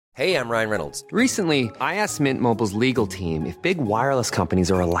Hey, I'm Ryan Reynolds. Recently, I asked Mint Mobile's legal team if big wireless companies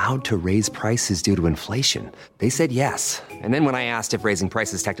are allowed to raise prices due to inflation. They said yes. And then when I asked if raising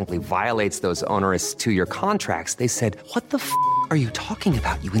prices technically violates those onerous two-year contracts, they said, "What the f*** are you talking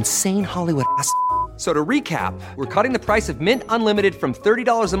about, you insane Hollywood ass f-?" So to recap, we're cutting the price of Mint Unlimited from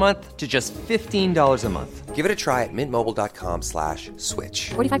 $30 a month to just $15 a month. Give it a try at mintmobile.com/switch.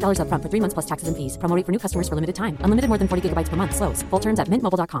 $45 up front for 3 months plus taxes and fees. Promo rate for new customers for limited time. Unlimited more than 40 gigabytes per month. Slows full terms at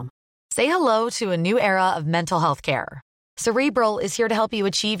mintmobile.com. Say hello to a new era of mental health care. Cerebral is here to help you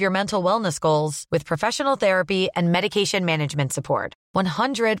achieve your mental wellness goals with professional therapy and medication management support.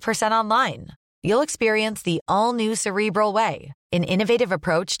 100% online. You'll experience the all-new Cerebral Way, an innovative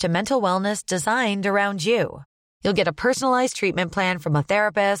approach to mental wellness designed around you. You'll get a personalized treatment plan from a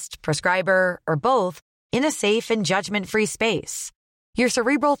therapist, prescriber, or both in a safe and judgment-free space. Your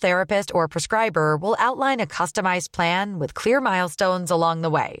Cerebral therapist or prescriber will outline a customized plan with clear milestones along the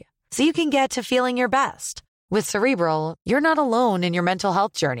way, so you can get to feeling your best. With Cerebral, you're not alone in your mental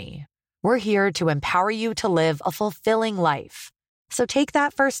health journey. We're here to empower you to live a fulfilling life. So take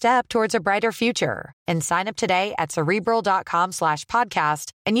that first step towards a brighter future and sign up today at Cerebral.com/podcast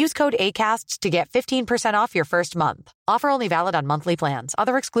and use code ACAST to get 15% off your first month. Offer only valid on monthly plans.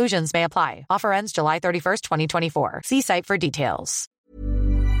 Other exclusions may apply. Offer ends July 31st, 2024. See site for details.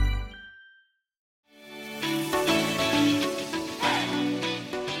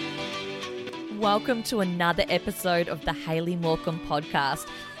 Welcome to another episode of the Hayley Morecambe podcast.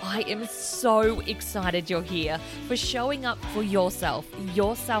 I am so excited you're here for showing up for yourself,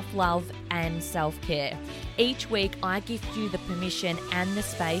 your self-love and self-care. Each week, I give you the permission and the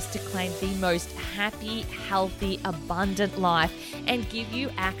space to claim the most happy, healthy, abundant life and give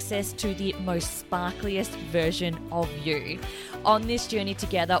you access to the most sparkliest version of you. On this journey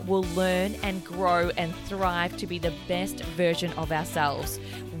together, we'll learn and grow and thrive to be the best version of ourselves.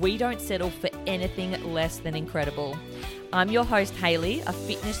 We don't settle for anything less than incredible. I'm your host, Hayley, a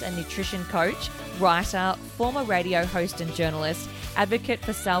fitness and nutrition coach, writer, former radio host and journalist, advocate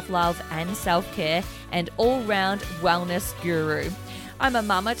for self-love and self-care, and all-round wellness guru. I'm a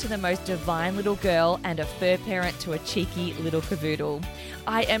mama to the most divine little girl and a fur parent to a cheeky little cavoodle.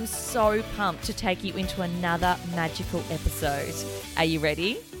 I am so pumped to take you into another magical episode. Are you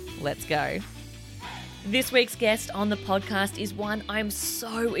ready? Let's go. This week's guest on the podcast is one I'm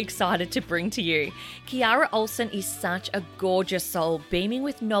so excited to bring to you. Kiarra Olsen is such a gorgeous soul, beaming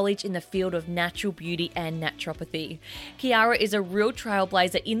with knowledge in the field of natural beauty and naturopathy. Kiarra is a real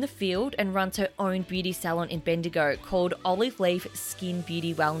trailblazer in the field and runs her own beauty salon in Bendigo called Olive Leaf Skin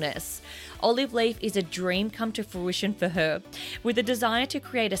Beauty Wellness. Olive Leaf is a dream come to fruition for her, with a desire to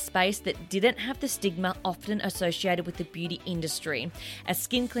create a space that didn't have the stigma often associated with the beauty industry. A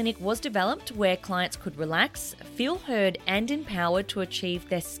skin clinic was developed where clients could relax, feel heard and empowered to achieve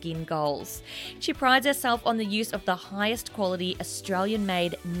their skin goals. She prides herself on the use of the highest quality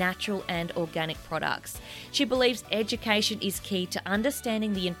Australian-made natural and organic products. She believes education is key to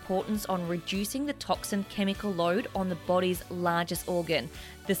understanding the importance on reducing the toxin chemical load on the body's largest organ,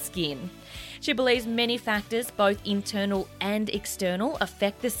 the skin. She believes many factors, both internal and external,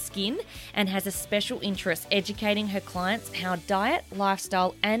 affect the skin and has a special interest educating her clients how diet,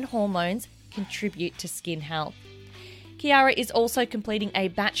 lifestyle and hormones contribute to skin health. Kiarra is also completing a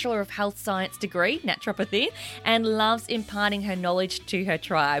Bachelor of Health Science degree, naturopathy, and loves imparting her knowledge to her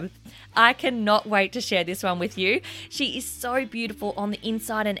tribe. I cannot wait to share this one with you. She is so beautiful on the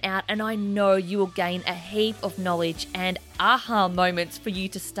inside and out, and I know you will gain a heap of knowledge and aha moments for you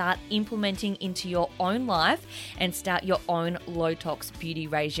to start implementing into your own life and start your own low-tox beauty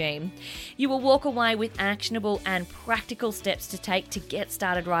regime. You will walk away with actionable and practical steps to take to get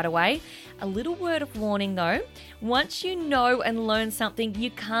started right away. A little word of warning though, once you know and learn something,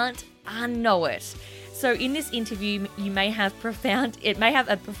 you can't unknow it. So in this interview, it may have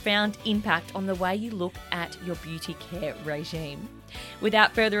a profound impact on the way you look at your beauty care regime.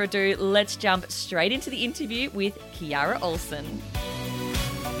 Without further ado, let's jump straight into the interview with Kiarra Olsen.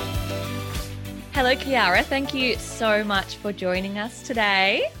 Hello, Kiarra. Thank you so much for joining us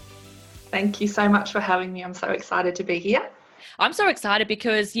today. Thank you so much for having me. I'm so excited to be here. I'm so excited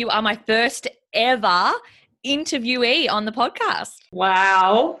because you are my first ever interviewee on the podcast.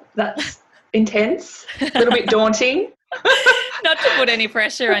 Wow, that's intense, a little bit daunting. Not to put any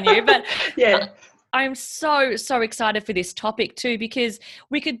pressure on you, but yeah. I'm so, so excited for this topic too, because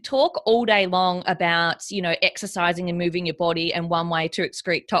we could talk all day long about, exercising and moving your body and one way to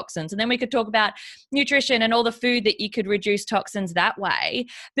excrete toxins. And then we could talk about nutrition and all the food that you could reduce toxins that way.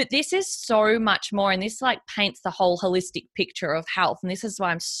 But this is so much more. And this paints the whole holistic picture of health. And this is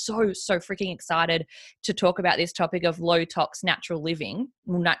why I'm so, so freaking excited to talk about this topic of low tox natural living,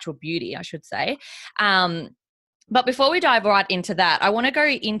 natural beauty, I should say. But before we dive right into that, I want to go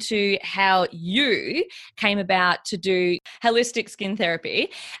into how you came about to do holistic skin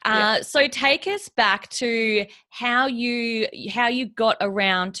therapy. So take us back to how you got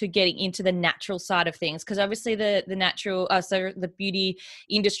around to getting into the natural side of things, because obviously the beauty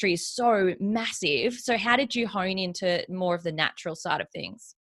industry is so massive. So how did you hone into more of the natural side of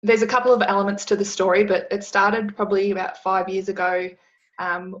things? There's a couple of elements to the story, but it started probably about 5 years ago.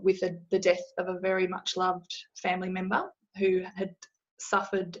 With the death of a very much loved family member who had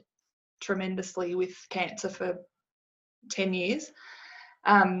suffered tremendously with cancer for 10 years.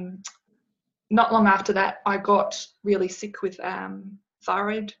 Not long after that, I got really sick with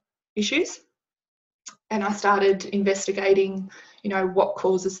thyroid issues, and I started investigating, what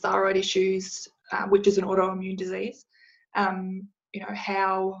causes thyroid issues, which is an autoimmune disease,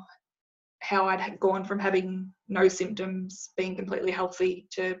 how I'd gone from having no symptoms, being completely healthy,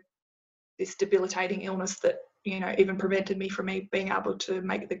 to this debilitating illness that, even prevented me from being able to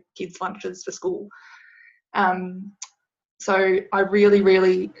make the kids' lunches for school. So I really,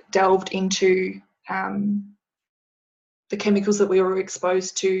 really delved into the chemicals that we were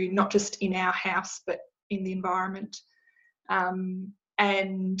exposed to, not just in our house, but in the environment.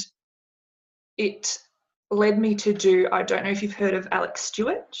 And it led me to do, I don't know if you've heard of Alex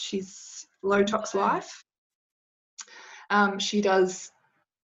Stewart. She's Low Tox Life. She does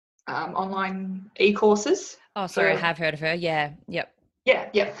online e-courses. Oh, sorry, I have heard of her. Yeah, yep.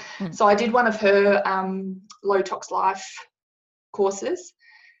 Yeah. So I did one of her Low Tox Life courses,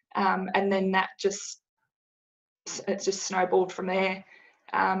 and then it just snowballed from there.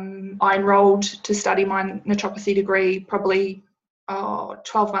 I enrolled to study my naturopathy degree probably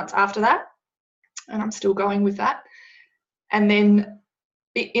 12 months after that, and I'm still going with that. And then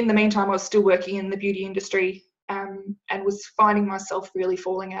in the meantime, I was still working in the beauty industry, and was finding myself really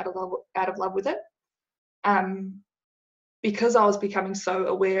falling out of love with it, because I was becoming so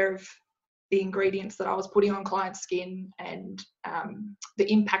aware of the ingredients that I was putting on clients' skin and the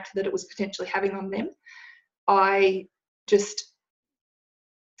impact that it was potentially having on them. I just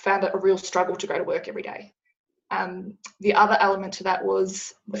found it a real struggle to go to work every day. The other element to that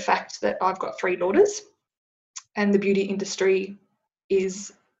was the fact that I've got 3 daughters, and the beauty industry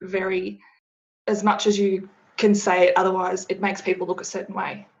is very, as much as you can say it otherwise, it makes people look a certain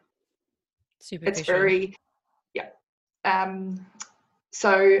way. It's very,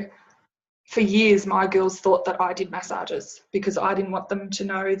 so for years my girls thought that I did massages because I didn't want them to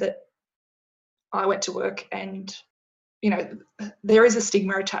know that I went to work, and there is a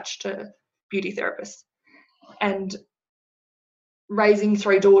stigma attached to beauty therapists. And raising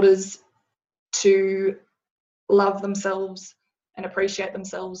 3 daughters to love themselves and appreciate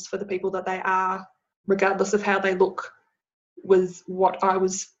themselves for the people that they are, regardless of how they look, was what I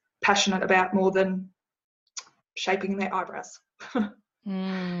was passionate about more than shaping their eyebrows.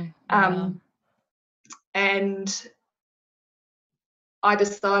 Wow. And I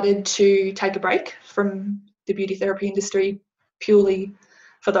decided to take a break from the beauty therapy industry purely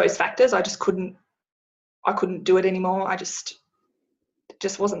for those factors. I couldn't do it anymore. It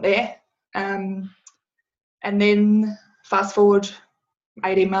just wasn't there. And then fast forward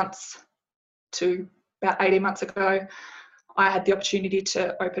 18 months to about 18 months ago, I had the opportunity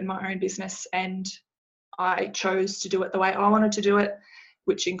to open my own business, and I chose to do it the way I wanted to do it,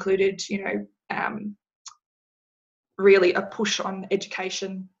 which included, really a push on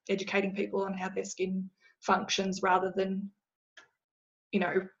educating people on how their skin functions, rather than,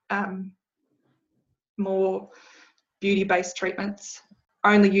 more beauty-based treatments,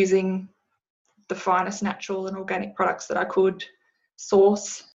 only using the finest natural and organic products that I could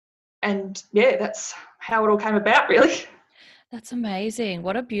source. And that's how it all came about, really. That's amazing.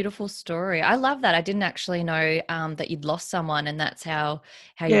 What a beautiful story. I love that. I didn't actually know that you'd lost someone, and that's how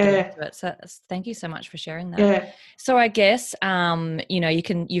you got into it. So thank you so much for sharing that. Yeah. So I guess,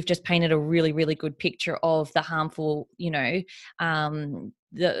 you've just painted a really, really good picture of the harmful,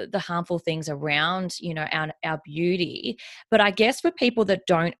 the harmful things around, our beauty. But I guess for people that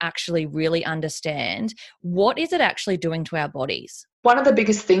don't actually really understand, what is it actually doing to our bodies? One of the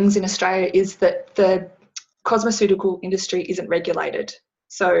biggest things in Australia is that the cosmeceutical industry isn't regulated.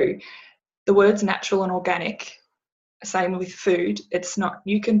 So the words natural and organic, same with food, it's not,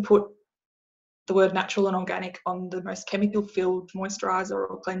 you can put the word natural and organic on the most chemical-filled moisturiser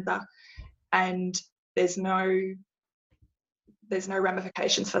or cleanser, and there's no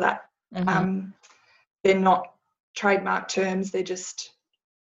ramifications for that. They're not trademark terms, they're just...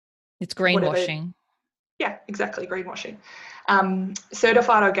 It's greenwashing. Yeah, exactly, greenwashing.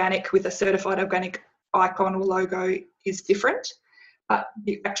 Certified organic with a certified organic icon or logo is different, but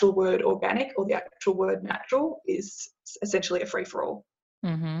the actual word organic or the actual word natural is essentially a free-for-all.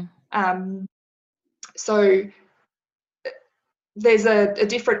 So there's a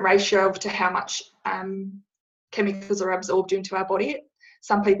different ratio to how much chemicals are absorbed into our body.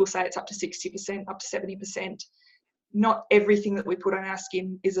 Some people say it's up to 60%, up to 70%. Not everything that we put on our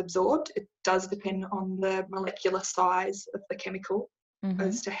skin is absorbed. It does depend on the molecular size of the chemical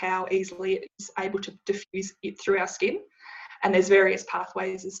as to how easily it is able to diffuse it through our skin. And there's various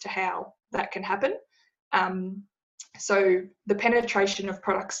pathways as to how that can happen. So the penetration of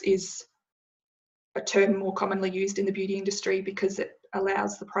products is a term more commonly used in the beauty industry because it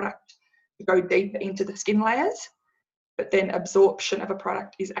allows the product to go deeper into the skin layers, but then absorption of a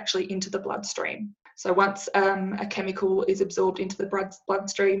product is actually into the bloodstream. So once a chemical is absorbed into the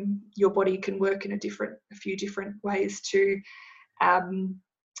bloodstream, your body can work in a few different ways to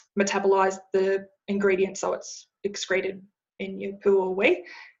metabolize the ingredient so it's excreted in your poo or wee,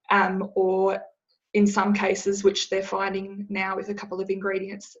 or in some cases, which they're finding now with a couple of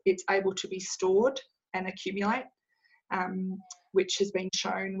ingredients, it's able to be stored and accumulate, which has been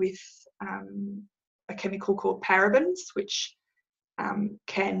shown with a chemical called parabens, which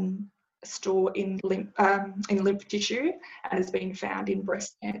can store in lymph tissue and has been found in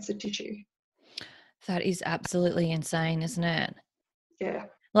breast cancer tissue. That is absolutely insane, isn't it? Yeah.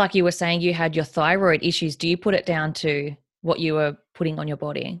 Like you were saying, you had your thyroid issues. Do you put it down to what you were putting on your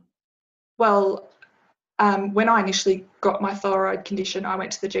body? Well, when I initially got my thyroid condition, I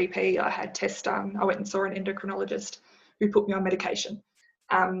went to the GP, I had tests done, I went and saw an endocrinologist who put me on medication.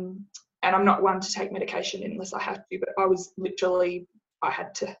 And I'm not one to take medication unless I have to, but I was literally, I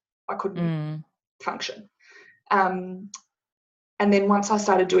couldn't function. And then once I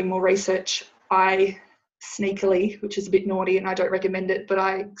started doing more research, I sneakily, which is a bit naughty and I don't recommend it, but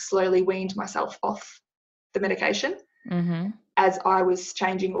I slowly weaned myself off the medication as I was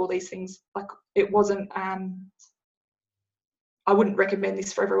changing all these things. Like it wasn't, I wouldn't recommend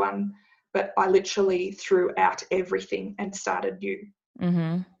this for everyone, but I literally threw out everything and started new.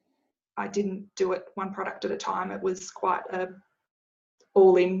 I didn't do it one product at a time. It was quite a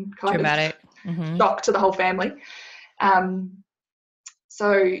all-in kind Dramatic. of shock to the whole family.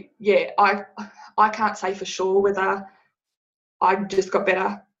 So yeah, I can't say for sure whether I just got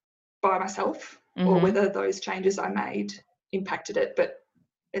better by myself or whether those changes I made impacted it, but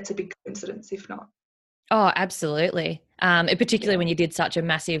it's a big coincidence if not. Oh, absolutely. Particularly when you did such a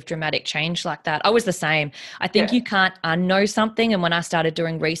massive dramatic change like that. I was the same. I think you can't unknow something. And when I started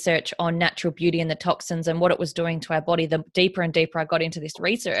doing research on natural beauty and the toxins and what it was doing to our body, the deeper and deeper I got into this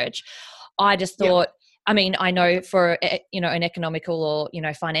research, I just thought, I mean, I know for, an economical or,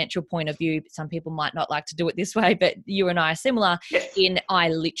 financial point of view, some people might not like to do it this way, but you and I are similar in I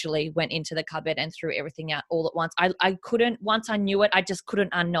literally went into the cupboard and threw everything out all at once. I couldn't, once I knew it, I just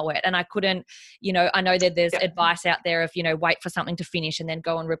couldn't unknow it. And I couldn't, I know that there's advice out there of, wait for something to finish and then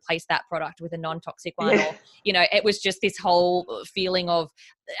go and replace that product with a non-toxic one. Or, it was just this whole feeling of,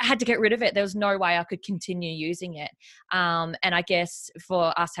 I had to get rid of it. There was no way I could continue using it. And I guess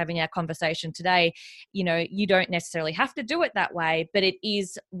for us having our conversation today, you don't necessarily have to do it that way, but it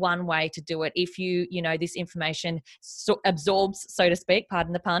is one way to do it. If this information absorbs, so to speak,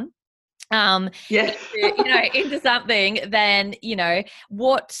 pardon the pun, into something, then,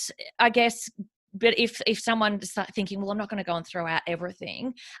 what, I guess, but if someone's thinking, well, I'm not going to go and throw out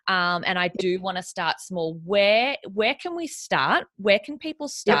everything, and I do want to start small, where can we start? Where can people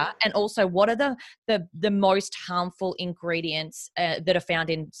start? And also, what are the most harmful ingredients that are found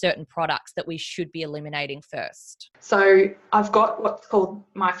in certain products that we should be eliminating first? So I've got what's called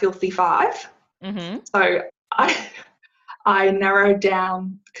my Filthy Five. So I narrowed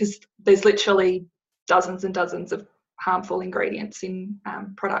down, because there's literally dozens and dozens of harmful ingredients in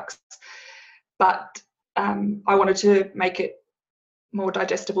products. But I wanted to make it more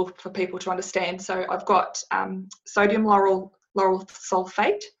digestible for people to understand. So I've got sodium lauryl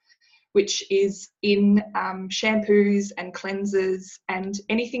sulfate, which is in shampoos and cleansers and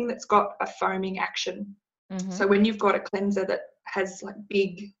anything that's got a foaming action. So when you've got a cleanser that has like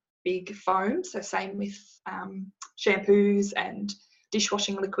big foam, so same with shampoos and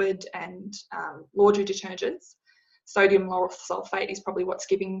dishwashing liquid and laundry detergents, sodium lauryl sulfate is probably what's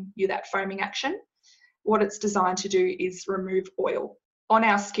giving you that foaming action. What it's designed to do is remove oil on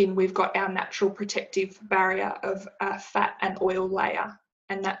our skin, we've got our natural protective barrier of a fat and oil layer,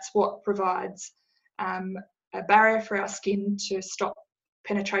 and that's what provides a barrier for our skin to stop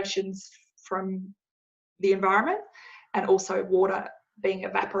penetrations from the environment and also water being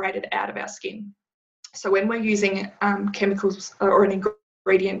evaporated out of our skin. So when we're using chemicals or an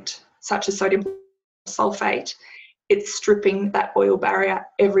ingredient such as sodium sulfate, it's stripping that oil barrier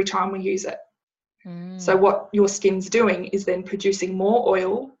every time we use it. So what your skin's doing is then producing more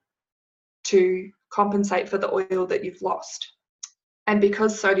oil to compensate for the oil that you've lost. And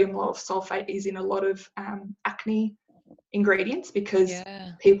because sodium sulfate is in a lot of acne ingredients, because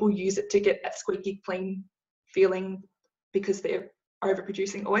people use it to get that squeaky clean feeling because they're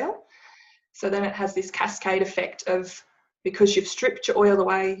overproducing oil. So then it has this cascade effect of, because you've stripped your oil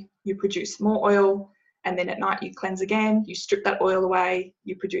away, you produce more oil, and then at night you cleanse again, you strip that oil away,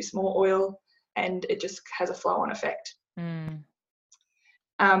 you produce more oil, and it just has a flow-on effect.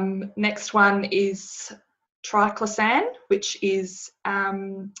 Next one is triclosan, which is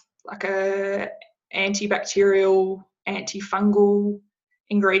like a antibacterial, antifungal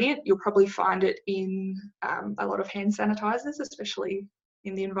ingredient. You'll probably find it in a lot of hand sanitizers, especially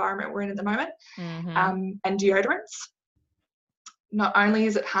in the environment we're in at the moment, and deodorants. Not only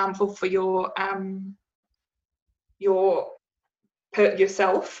is it harmful for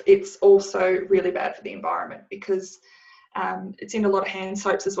yourself, it's also really bad for the environment because it's in a lot of hand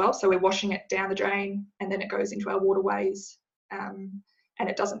soaps as well. So we're washing it down the drain and then it goes into our waterways and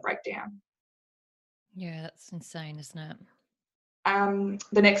it doesn't break down. Yeah, that's insane, isn't it?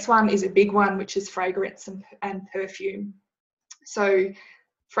 The next one is a big one, which is fragrance and perfume. So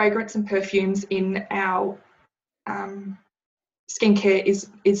fragrance and perfumes in our skincare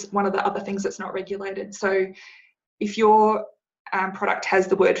is one of the other things that's not regulated. So if your product has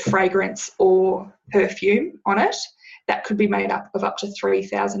the word fragrance or perfume on it, that could be made up of up to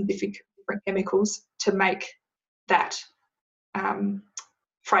 3,000 different chemicals to make that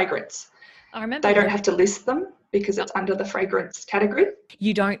fragrance. I remember they don't have to list them because it's under the fragrance category.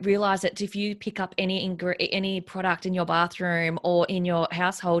 You don't realise it. If you pick up any product in your bathroom or in your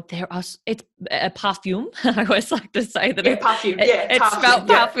household, it's a perfume. I always like to say that perfume. It's spelled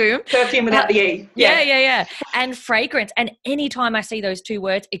perfume. Perfume without the E. Yeah. And fragrance. And anytime I see those two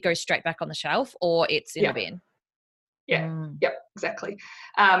words, it goes straight back on the shelf or it's in the bin. Yep, exactly.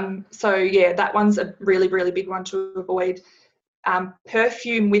 So that one's a really, really big one to avoid.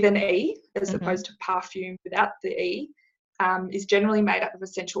 Perfume with an E as opposed to perfume without the E is generally made up of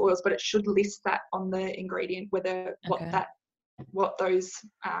essential oils, but it should list that on the ingredient, what those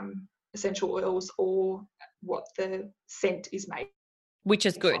essential oils or what the scent is made. Which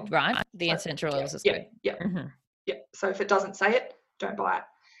is good, right? The essential oils is good. Yeah. So if it doesn't say it, don't buy it.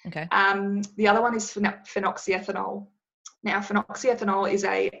 Okay. The other one is phenoxyethanol. Now, phenoxyethanol is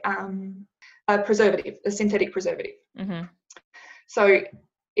a preservative, a synthetic preservative. So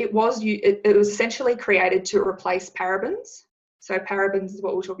it was essentially created to replace parabens. So parabens is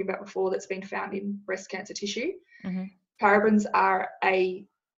what we were talking about before, that's been found in breast cancer tissue. Parabens are a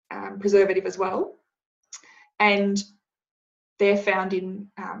preservative as well, and they're found in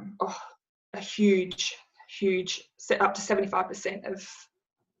a huge up to 75% of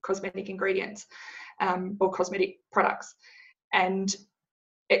cosmetic ingredients or cosmetic products, and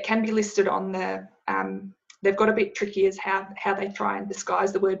it can be listed on the they've got a bit tricky as how they try and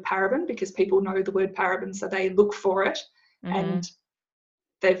disguise the word paraben, because people know the word paraben, so they look for it, and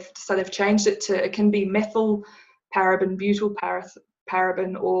they've changed it to, it can be methyl paraben, butyl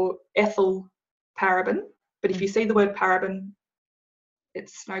paraben, or ethyl paraben. But if you see the word paraben,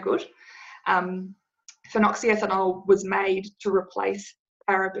 it's no good. Phenoxyethanol was made to replace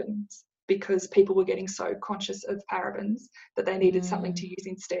parabens because people were getting so conscious of parabens that they needed something to use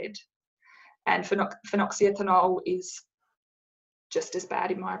instead. And phenoxyethanol is just as bad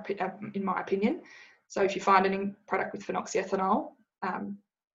in my opinion. So if you find any product with phenoxyethanol, I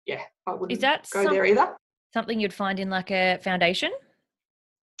wouldn't go there either. Something you'd find in like a foundation?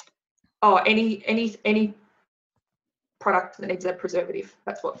 Oh, any product that needs a preservative,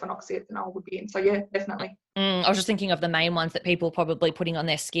 that's what phenoxyethanol would be in. So yeah, definitely. I was just thinking of the main ones that people probably putting on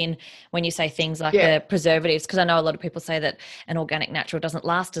their skin when you say things like the preservatives, because I know a lot of people say that an organic natural doesn't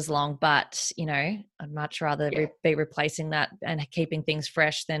last as long, but I'd much rather be replacing that and keeping things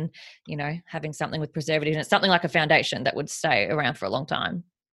fresh than having something with preservatives. And it's something like a foundation that would stay around for a long time.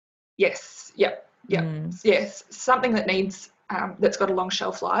 Yes. Yes. Something that needs that's got a long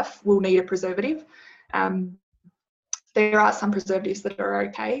shelf life will need a preservative. There are some preservatives that are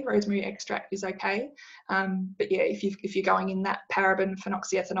okay. Rosemary extract is okay. But yeah, if you're going in that paraben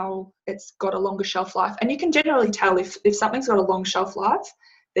phenoxyethanol, it's got a longer shelf life. And you can generally tell if something's got a long shelf life,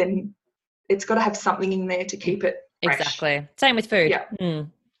 then it's got to have something in there to keep it fresh. Exactly. Same with food. Yeah. Mm.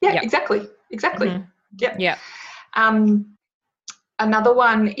 Yeah, Yep. exactly. Mm-hmm. Yep. Yeah. Another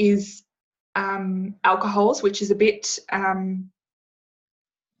one is alcohols, which is a bit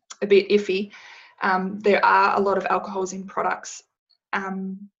iffy. There are a lot of alcohols in products.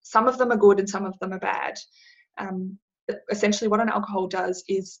 Some of them are good and some of them are bad. Essentially, what an alcohol does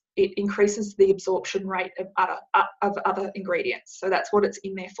is it increases the absorption rate of other ingredients. So that's what it's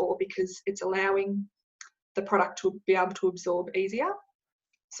in there for, because it's allowing the product to be able to absorb easier.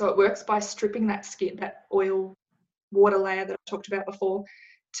 So it works by stripping that oil water layer that I talked about before,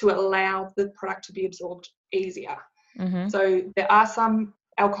 to allow the product to be absorbed easier. Mm-hmm. So there are some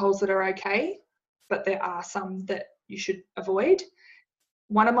alcohols that are okay, but there are some that you should avoid.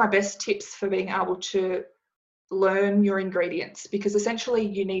 One of my best tips for being able to learn your ingredients, because essentially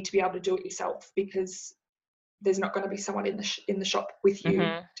you need to be able to do it yourself, because there's not going to be someone in the shop with you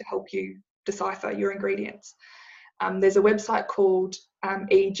to help you decipher your ingredients. There's a website called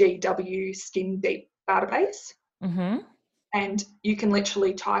EGW Skin Deep Database, and you can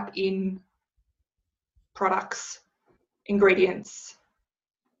literally type in products, ingredients,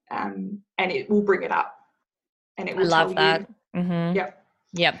 and it will bring it up, and it will love tell that. you. Mm-hmm.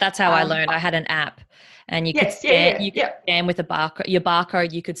 Yep. That's how I learned. I had an app, and you could scan with your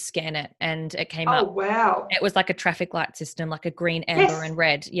barcode. You could scan it, and it came up. Oh wow! It was like a traffic light system, like a green, amber, and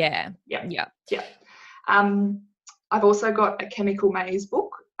red. Yeah. I've also got a chemical maze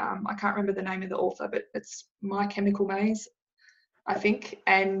book. I can't remember the name of the author, but it's My Chemical Maze, I think.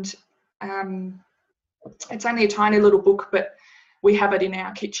 And it's only a tiny little book, but we have it in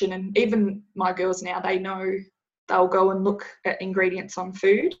our kitchen. And even my girls now, they know they'll go and look at ingredients on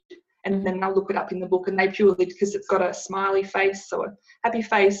food, and then they'll look it up in the book, and they purely, because it's got a smiley face, so a happy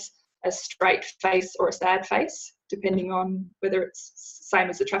face, a straight face, or a sad face, depending on whether it's same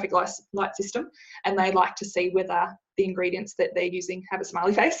as the traffic light system, and they like to see whether the ingredients that they're using have a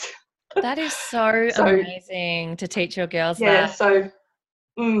smiley face. That is so amazing to teach your girls that.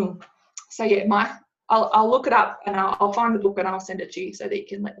 I'll look it up, and I'll find the book and I'll send it to you so that you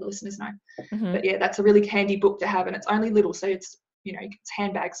can let the listeners know. But yeah, that's a really handy book to have, and it's only little, so it's it's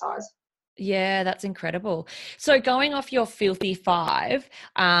handbag size. Yeah, that's incredible. So going off your filthy 5,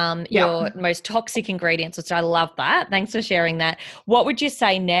 your most toxic ingredients, which I love that. Thanks for sharing that. What would you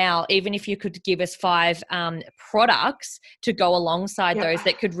say now, even if you could give us 5 products to go alongside those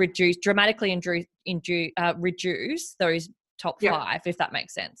that could dramatically reduce those top 5, if that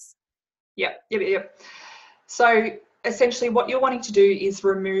makes sense? Yep. So essentially what you're wanting to do is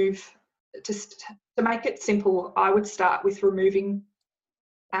remove, to make it simple, I would start with removing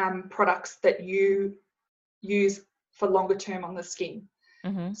products that you use for longer term on the skin.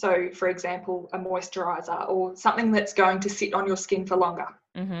 So for example, a moisturizer or something that's going to sit on your skin for longer.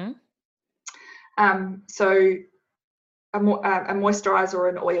 So a moisturizer or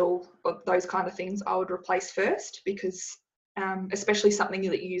an oil, or those kind of things, I would replace first, because especially something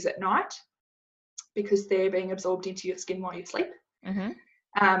that you use at night, because they're being absorbed into your skin while you sleep.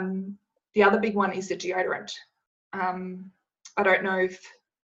 The other big one is the deodorant. I don't know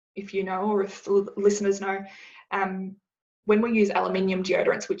if you know, or if the listeners know, when we use aluminium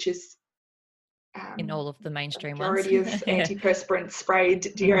deodorants, which is in all of the mainstream majority ones, of antiperspirant sprayed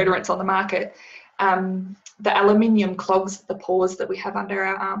deodorants on the market, the aluminium clogs the pores that we have under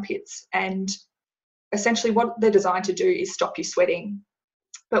our armpits, and essentially what they're designed to do is stop you sweating.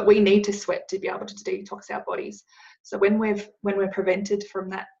 But we need to sweat to be able to detox our bodies. So when we're prevented from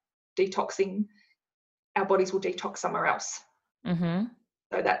that detoxing, our bodies will detox somewhere else.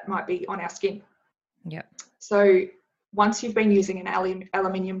 So that might be on our skin. So once you've been using an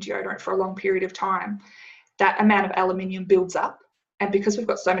aluminium deodorant for a long period of time, that amount of aluminium builds up. And because we've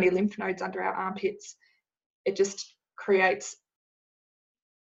got so many lymph nodes under our armpits, it just creates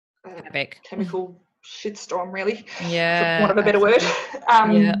a chemical shitstorm, really, for want of a better word.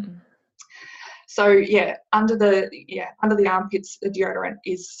 So under the armpits, the deodorant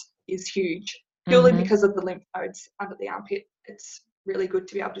is huge, purely because of the lymph nodes under the armpit. It's really good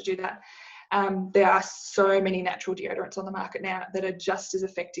to be able to do that. There are so many natural deodorants on the market now that are just as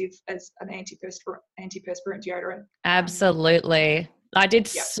effective as an antiperspirant deodorant. Absolutely. I did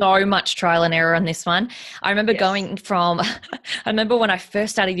so much trial and error on this one. I remember I remember when I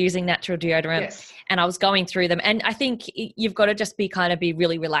first started using natural deodorant, and I was going through them, and I think you've got to just be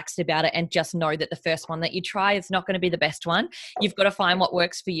really relaxed about it and just know that the first one that you try is not going to be the best one. You've got to find what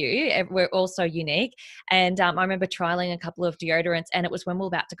works for you. We're all so unique. And I remember trialing a couple of deodorants, and it was when we were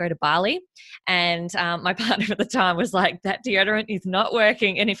about to go to Bali, and my partner at the time was like, that deodorant is not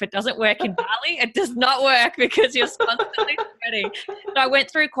working, and if it doesn't work in Bali, it does not work because you're constantly sweating. So I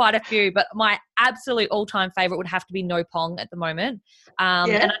went through quite a few, but my absolute all-time favorite would have to be No Pong at the moment.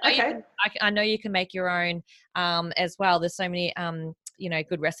 And I know you can make your own as well. There's so many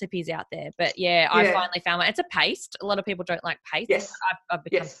good recipes out there. But I finally found it's a paste. A lot of people don't like paste. Yes. I've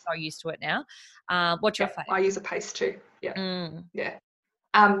become so used to it now. What's your favorite? I use a paste too. Yeah. Mm. Yeah.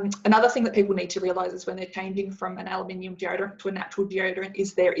 Another thing that people need to realise is when they're changing from an aluminium deodorant to a natural deodorant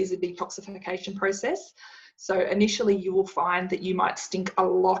is there is a detoxification process. So initially you will find that you might stink a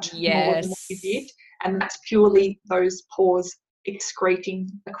lot more than what you did. And that's purely those pores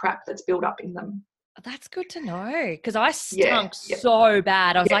excreting the crap that's built up in them. That's good to know, because I stunk so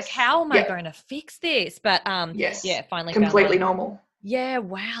bad. I was like, how am I going to fix this? But finally completely normal. Yeah,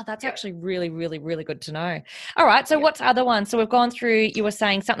 wow, that's actually really, really, really good to know. All right, so what's other ones? So we've gone through, you were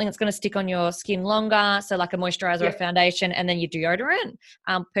saying something that's going to stick on your skin longer, so like a moisturizer or foundation, and then your deodorant,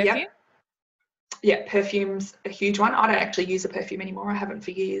 perfume? Yeah, perfume's a huge one. I don't actually use a perfume anymore. I haven't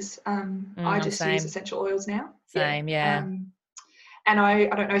for years. I just use essential oils now. Same, and I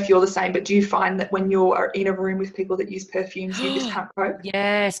don't know if you're the same, but do you find that when you're in a room with people that use perfumes, you just can't cope?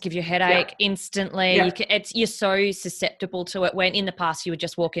 Yes, give you a headache instantly. You're so susceptible to it, when in the past you would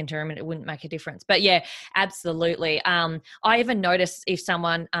just walk into a room and it wouldn't make a difference. But yeah, absolutely. I even notice if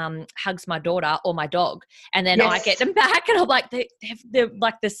someone hugs my daughter or my dog, and then I get them back, and I'm like, they're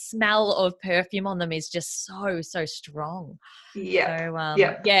like, the smell of perfume on them is just so strong.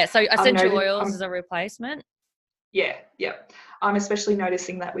 Yeah. So essential oils is a replacement. Yeah. I'm especially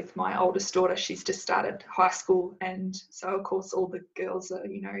noticing that with my oldest daughter. She's just started high school, and so of course all the girls are,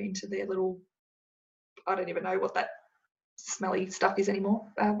 into their little, I don't even know what that smelly stuff is anymore.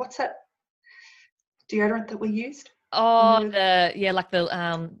 What's that deodorant that we used? Oh, like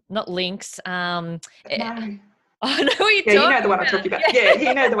the not Lynx. No. I know what you're talking you know the one I'm talking about. Yeah,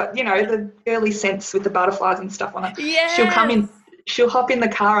 you know the one. The early scents with the butterflies and stuff on it. Yeah. She'll hop in the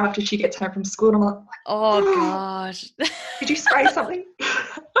car after she gets home from school, and I'm like, oh gosh. Did you spray something?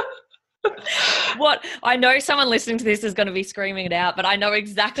 What? I know someone listening to this is going to be screaming it out, but I know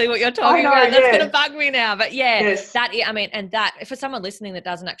exactly what you're talking about. That's going to bug me now. But that for someone listening that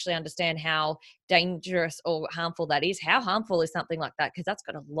doesn't actually understand how dangerous or harmful that is, how harmful is something like that? Because that's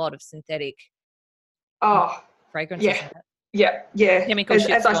got a lot of synthetic fragrances. Yeah. Chemicals.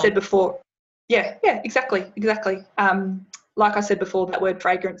 As I said before. Yeah, exactly. Like I said before, that word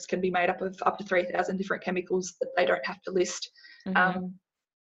fragrance can be made up of up to 3,000 different chemicals that they don't have to list. Mm-hmm.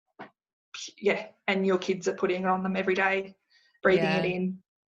 And your kids are putting it on them every day, breathing it in.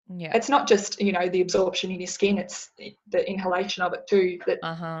 Yeah. It's not just, the absorption in your skin, it's the inhalation of it too, that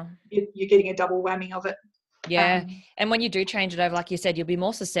you're getting a double whammy of it. Yeah. And when you do change it over, like you said, you'll be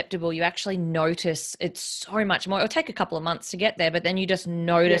more susceptible. You actually notice it so much more. It'll take a couple of months to get there, but then you just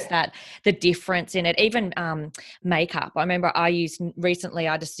notice that the difference in it. Even makeup. I remember I used recently,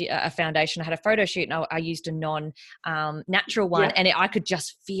 a foundation. I had a photo shoot, and I used a non-natural one, and I could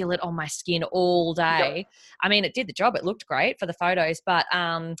just feel it on my skin all day. Yep. I mean, it did the job. It looked great for the photos, but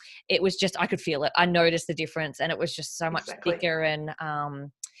it was just, I could feel it. I noticed the difference, and it was just so much thicker and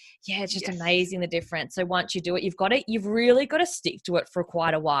it's just amazing, the difference. So once you do it, you've really got to stick to it for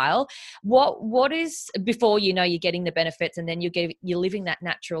quite a while. What is, before you're getting the benefits, and then you're living that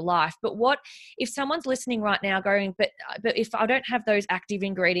natural life. But what if someone's listening right now going, but if I don't have those active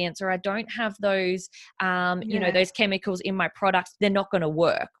ingredients, or I don't have those those chemicals in my products, they're not going to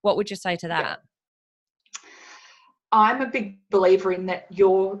work. What would you say to that? I'm a big believer in that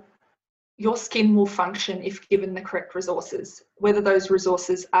your skin will function if given the correct resources, whether those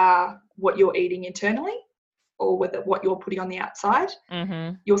resources are what you're eating internally or whether what you're putting on the outside.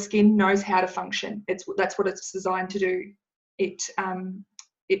 Mm-hmm. Your skin knows how to function. That's what it's designed to do. It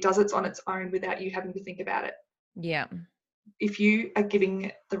does it on its own without you having to think about it. Yeah. If you are giving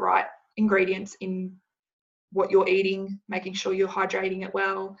it the right ingredients in what you're eating, making sure you're hydrating it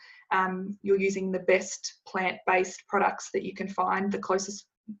well, you're using the best plant-based products that you can find, the closest.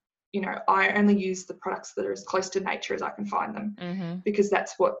 I only use the products that are as close to nature as I can find them, because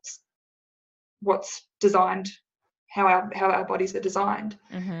that's what's designed, how our bodies are designed.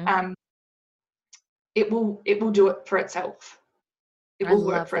 It will do it for itself. It will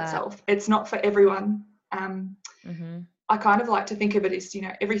work for itself. It's not for everyone. I kind of like to think of it as,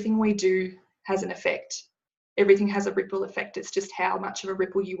 everything we do has an effect. Everything has a ripple effect. It's just how much of a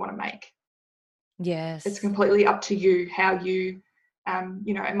ripple you want to make. Yes. It's completely up to you how you,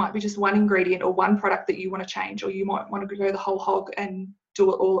 it might be just one ingredient or one product that you want to change, or you might want to go the whole hog and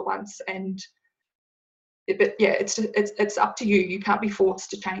do it all at once. But yeah, it's up to you. You can't be forced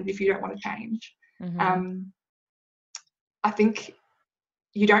to change if you don't want to change. Mm-hmm. I think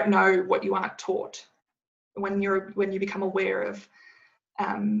you don't know what you aren't taught when you become aware of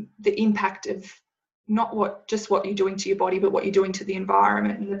the impact of not what you're doing to your body, but what you're doing to the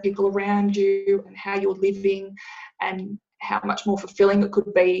environment and the people around you, and how you're living, and how much more fulfilling it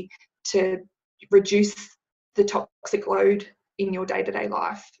could be to reduce the toxic load in your day-to-day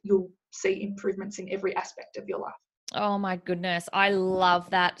life. You'll see improvements in every aspect of your life. Oh my goodness. I love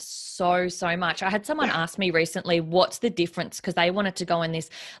that so, so much. I had someone ask me recently, what's the difference? Because they wanted to go on this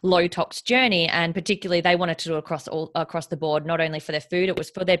low tox journey, and particularly they wanted to do across the board, not only for their food, it was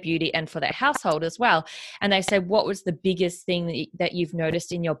for their beauty and for their household as well. And they said, what was the biggest thing that you've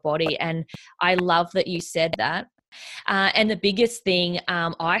noticed in your body? And I love that you said that. And the biggest thing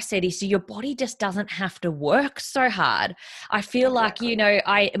I said is your body just doesn't have to work so hard. I feel Exactly.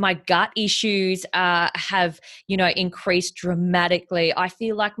 like, my gut issues have, increased dramatically. I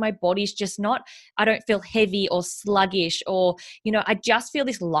feel like my body's just I don't feel heavy or sluggish, or, I just feel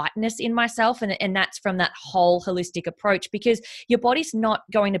this lightness in myself. And that's from that whole holistic approach, because your body's not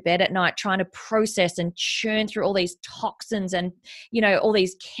going to bed at night trying to process and churn through all these toxins and, all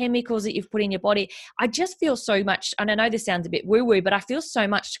these chemicals that you've put in your body. I just feel so much, and I know this sounds a bit woo-woo, but I feel so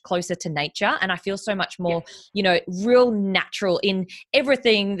much closer to nature, and I feel so much more, real natural in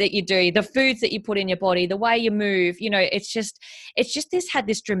everything that you do, the foods that you put in your body, the way you move, it's just this had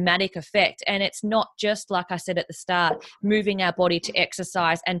this dramatic effect. And it's not just, like I said at the start, moving our body to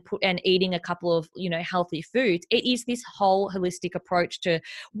exercise and eating a couple of, healthy foods. It is this whole holistic approach to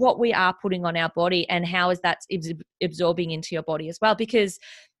what we are putting on our body, and how is that absorbing into your body as well. Because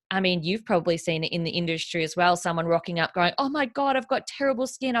I mean, you've probably seen it in the industry as well. Someone rocking up going, oh my God, I've got terrible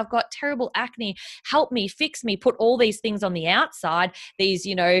skin. I've got terrible acne. Help me, fix me, put all these things on the outside, these,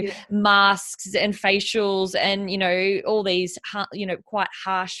 masks and facials and, all these, quite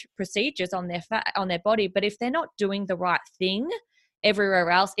harsh procedures on their body. But if they're not doing the right thing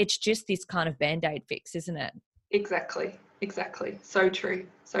everywhere else, it's just this kind of Band-Aid fix, isn't it? Exactly. So true.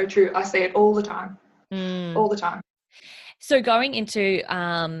 I see it all the time. All the time. So going into,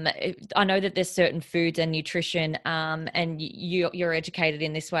 I know that there's certain foods and nutrition, and you're educated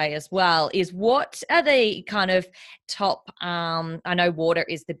in this way as well, is what are the kind of top, I know water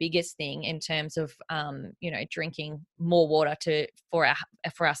is the biggest thing in terms of, drinking more water for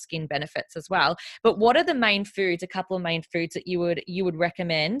our skin benefits as well. But what are the main foods, a couple of main foods that you would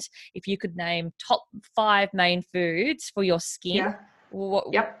recommend if you could name top 5 main foods for your skin? Yeah. What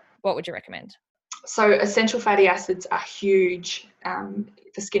would you recommend? So essential fatty acids are huge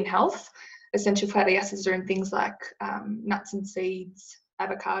for skin health. Essential fatty acids are in things like nuts and seeds,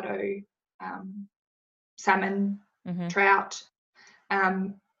 avocado, salmon, trout.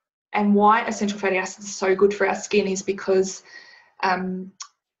 And why essential fatty acids are so good for our skin is because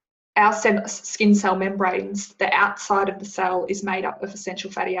our skin cell membranes, the outside of the cell, is made up of essential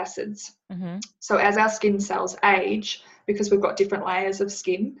fatty acids. So as our skin cells age, because we've got different layers of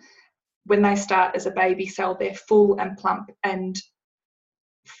skin, when they start as a baby cell, they're full and plump and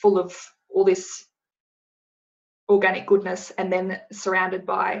full of all this organic goodness, and then surrounded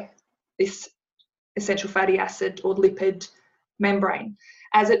by this essential fatty acid or lipid membrane.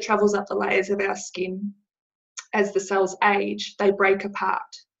 As it travels up the layers of our skin, as the cells age, they break apart,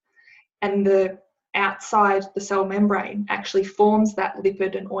 and the outside the cell membrane actually forms that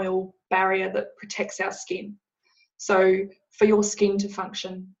lipid and oil barrier that protects our skin. So for your skin to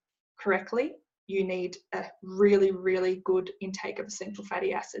function correctly, you need a really, really good intake of essential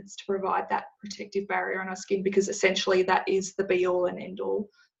fatty acids to provide that protective barrier on our skin, because essentially that is the be all and end all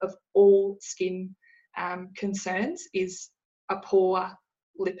of all skin concerns, is a poor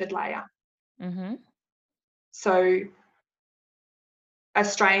lipid layer. So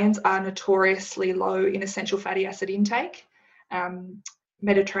Australians are notoriously low in essential fatty acid intake.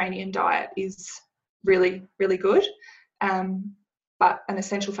 Mediterranean diet is really, really good. But an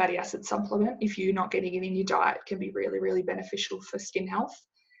essential fatty acid supplement, if you're not getting it in your diet, can be really, really beneficial for skin health.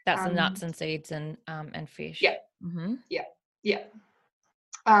 That's the nuts and seeds and fish. Yeah.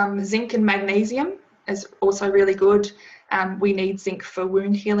 Zinc and magnesium is also really good. We need zinc for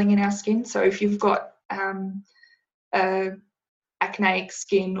wound healing in our skin. So if you've got acneic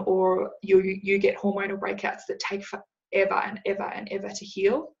skin, or you get hormonal breakouts that take forever and ever and ever to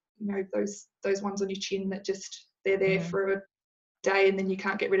heal, those ones on your chin that just they're there for a day and then you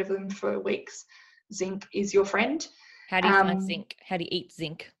can't get rid of them for weeks, zinc is your friend. How do you find zinc? How do you eat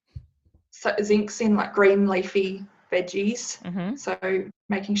zinc? zinc's in like green leafy veggies. Mm-hmm. So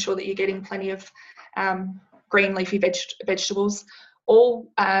making sure that you're getting plenty of green leafy vegetables.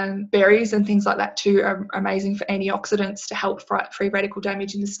 All berries and things like that too are amazing for antioxidants to help fight free radical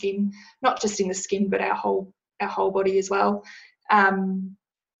damage in the skin, not just in the skin, but our whole body as well.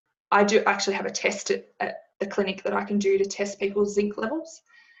 I do actually have a test at the clinic that I can do to test people's zinc levels,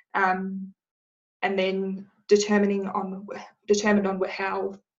 and then determined on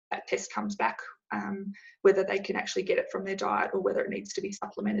how that test comes back, whether they can actually get it from their diet or whether it needs to be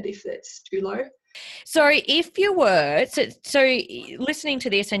supplemented if it's too low. So if you were, so listening to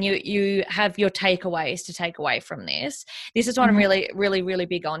this and you have your takeaways to take away from this is what I'm really, really, really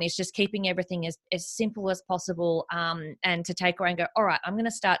big on, is just keeping everything as simple as possible, and to take away and go, all right, I'm going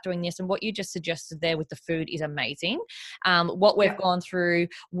to start doing this. And what you just suggested there with the food is amazing. What we've gone through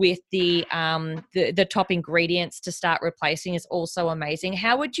with the top ingredients to start replacing is also amazing.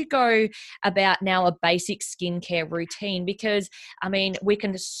 How would you go about now a basic skincare routine? Because, I mean, we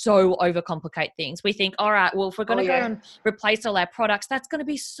can so overcomplicate things. We think, all right, well, if we're going to go and replace all our products, that's going to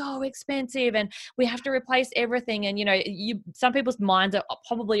be so expensive and we have to replace everything. And, some people's minds are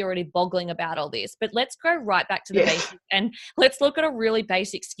probably already boggling about all this, but let's go right back to the basics and let's look at a really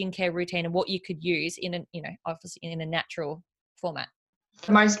basic skincare routine and what you could use in obviously in a natural format.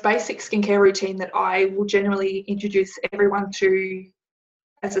 The most basic skincare routine that I will generally introduce everyone to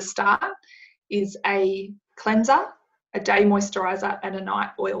as a start is a cleanser, a day moisturizer, and a night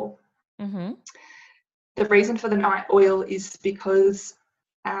oil. Mm-hmm. The reason for the night oil is because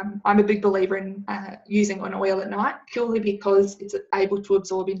I'm a big believer in using an oil at night, purely because it's able to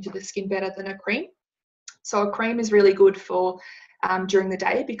absorb into the skin better than a cream. So a cream is really good for during the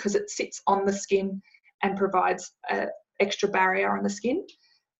day because it sits on the skin and provides an extra barrier on the skin,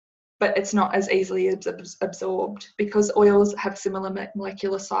 but it's not as easily absorbed. Because oils have similar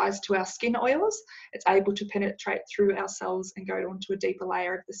molecular size to our skin oils, it's able to penetrate through our cells and go onto a deeper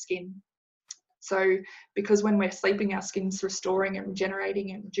layer of the skin. So because when we're sleeping, our skin's restoring and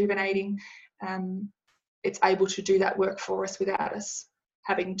regenerating and rejuvenating, it's able to do that work for us without us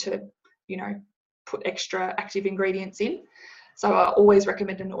having to, put extra active ingredients in. So I always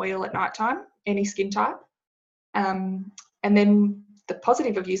recommend an oil at nighttime, any skin type. And then the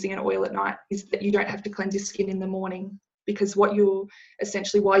positive of using an oil at night is that you don't have to cleanse your skin in the morning, because why you're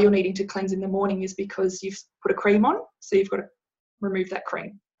needing to cleanse in the morning is because you've put a cream on, so you've got to remove that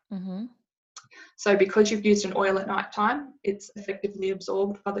cream. Mm-hmm. So because you've used an oil at night time, it's effectively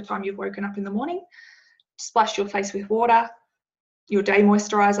absorbed by the time you've woken up in the morning. Splash your face with water, your day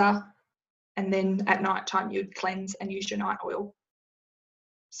moisturizer, and then at night time you'd cleanse and use your night oil.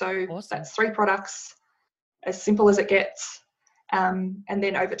 So That's 3 products, as simple as it gets. And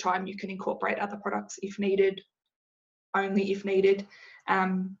then over time you can incorporate other products if needed, only if needed.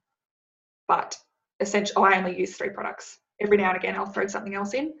 But essentially I only use 3 products. Every now and again I'll throw something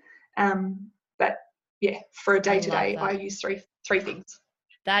else in. But yeah, for a day-to-day, I use three things.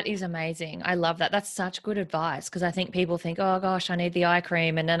 That is amazing. I love that. That's such good advice, because I think people think, oh gosh, I need the eye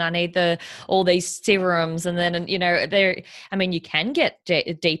cream and then I need all these serums, and then, you can get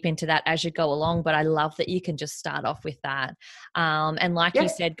deep into that as you go along, but I love that you can just start off with that. And like you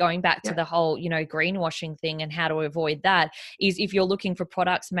said, going back to the whole, greenwashing thing and how to avoid that is, if you're looking for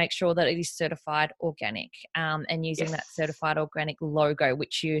products, make sure that it is certified organic, and using that certified organic logo,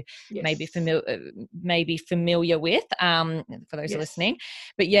 which you may be familiar with, for those listening.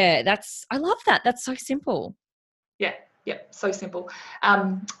 But yeah, I love that. That's so simple. Yeah, so simple.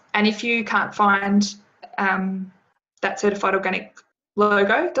 And if you can't find that certified organic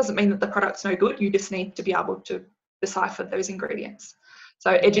logo, it doesn't mean that the product's no good. You just need to be able to decipher those ingredients.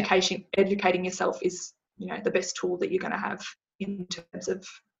 So educating yourself is, the best tool that you're going to have in terms of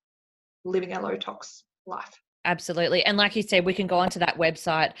living a low tox life. Absolutely. And like you said, we can go onto that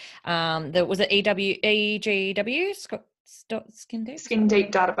website. That was it, EGW, Skin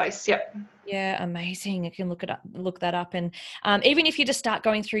Deep database. Yep. Yeah, amazing. You can look that up, and even if you just start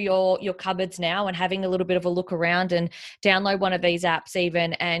going through your cupboards now and having a little bit of a look around, and download one of these apps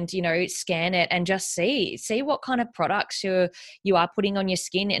even, and scan it and just see what kind of products you are putting on your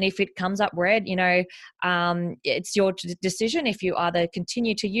skin, and if it comes up red, it's your decision if you either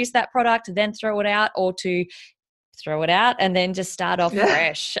continue to use that product, then throw it out, or to throw it out and then just start off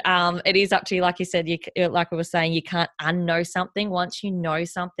fresh. It is up to you. Like you said, like we were saying, you can't unknow something once you know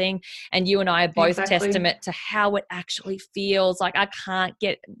something. And you and I are both testament to how it actually feels. Like I can't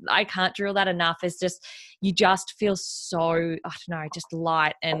drill that enough. It's just, you just feel so, I don't know, just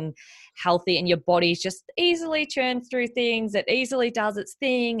light and healthy, and your body's just easily churns through things. It easily does its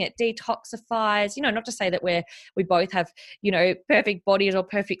thing. It detoxifies, not to say that we both have, perfect bodies or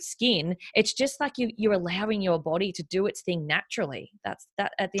perfect skin. It's just like you're allowing your body to do its thing naturally. That's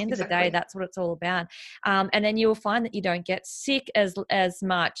that at the end of the day, that's what it's all about. And then you'll find that you don't get sick as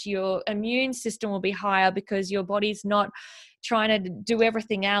much. Your immune system will be higher because your body's not trying to do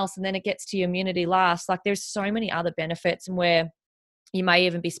everything else, and then it gets to your immunity last. Like there's so many other benefits, and where you may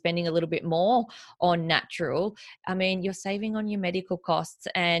even be spending a little bit more on natural. I mean, you're saving on your medical costs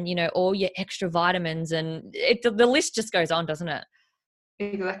and, all your extra vitamins, and the list just goes on, doesn't it?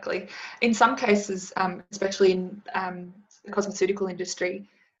 Exactly. In some cases, especially in the cosmeceutical industry,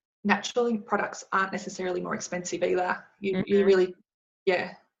 natural products aren't necessarily more expensive either. You really,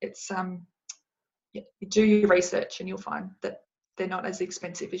 it's you do your research and you'll find that they're not as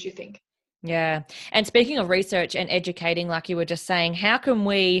expensive as you think. Yeah. And speaking of research and educating, like you were just saying, how can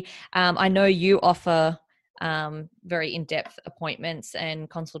we, I know you offer very in-depth appointments and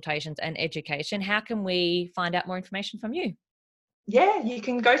consultations and education. How can we find out more information from you? Yeah, you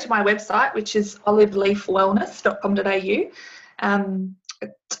can go to my website, which is oliveleafwellness.com.au.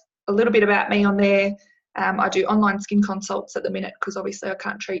 A little bit about me on there. I do online skin consults at the minute because obviously I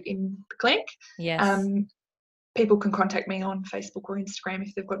can't treat in the clinic. Yes. People can contact me on Facebook or Instagram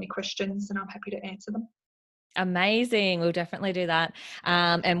if they've got any questions, and I'm happy to answer them. Amazing. We'll definitely do that.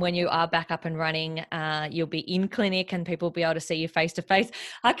 And when you are back up and running, you'll be in clinic and people will be able to see you face to face.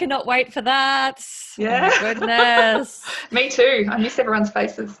 I cannot wait for that. Yeah. Oh my goodness. Me too. I miss everyone's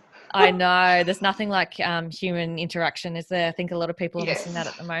faces. I know. There's nothing like human interaction, is there? I think a lot of people are missing that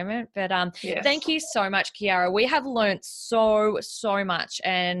at the moment. But thank you so much, Kiarra. We have learnt so much.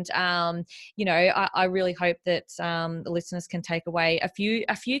 And, I really hope that the listeners can take away a few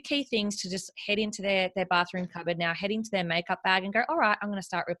key things to just head into their bathroom cupboard now, head into their makeup bag and go, all right, I'm going to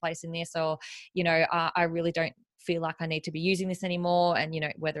start replacing this. Or, I really don't feel like I need to be using this anymore. And,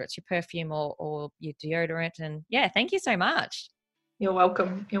 whether it's your perfume or your deodorant. And thank you so much. You're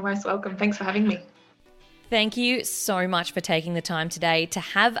welcome. You're most welcome. Thanks for having me. Thank you so much for taking the time today to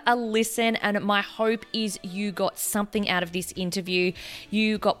have a listen. And my hope is you got something out of this interview.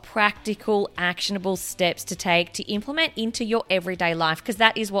 You got practical, actionable steps to take to implement into your everyday life, because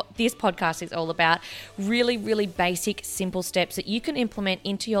that is what this podcast is all about. Really, really basic, simple steps that you can implement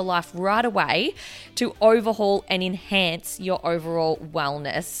into your life right away to overhaul and enhance your overall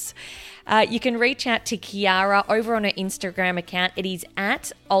wellness. You can reach out to Kiarra over on her Instagram account. It is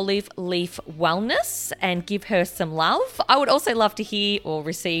at Olive Leaf Wellness, and give her some love. I would also love to hear or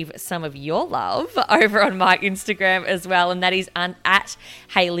receive some of your love over on my Instagram as well, and that is at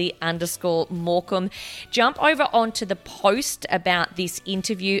Hayley_Morcombe. Jump over onto the post about this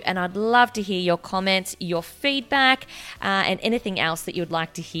interview, and I'd love to hear your comments, your feedback, and anything else that you'd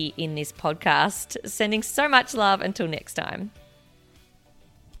like to hear in this podcast. Sending so much love. Until next time.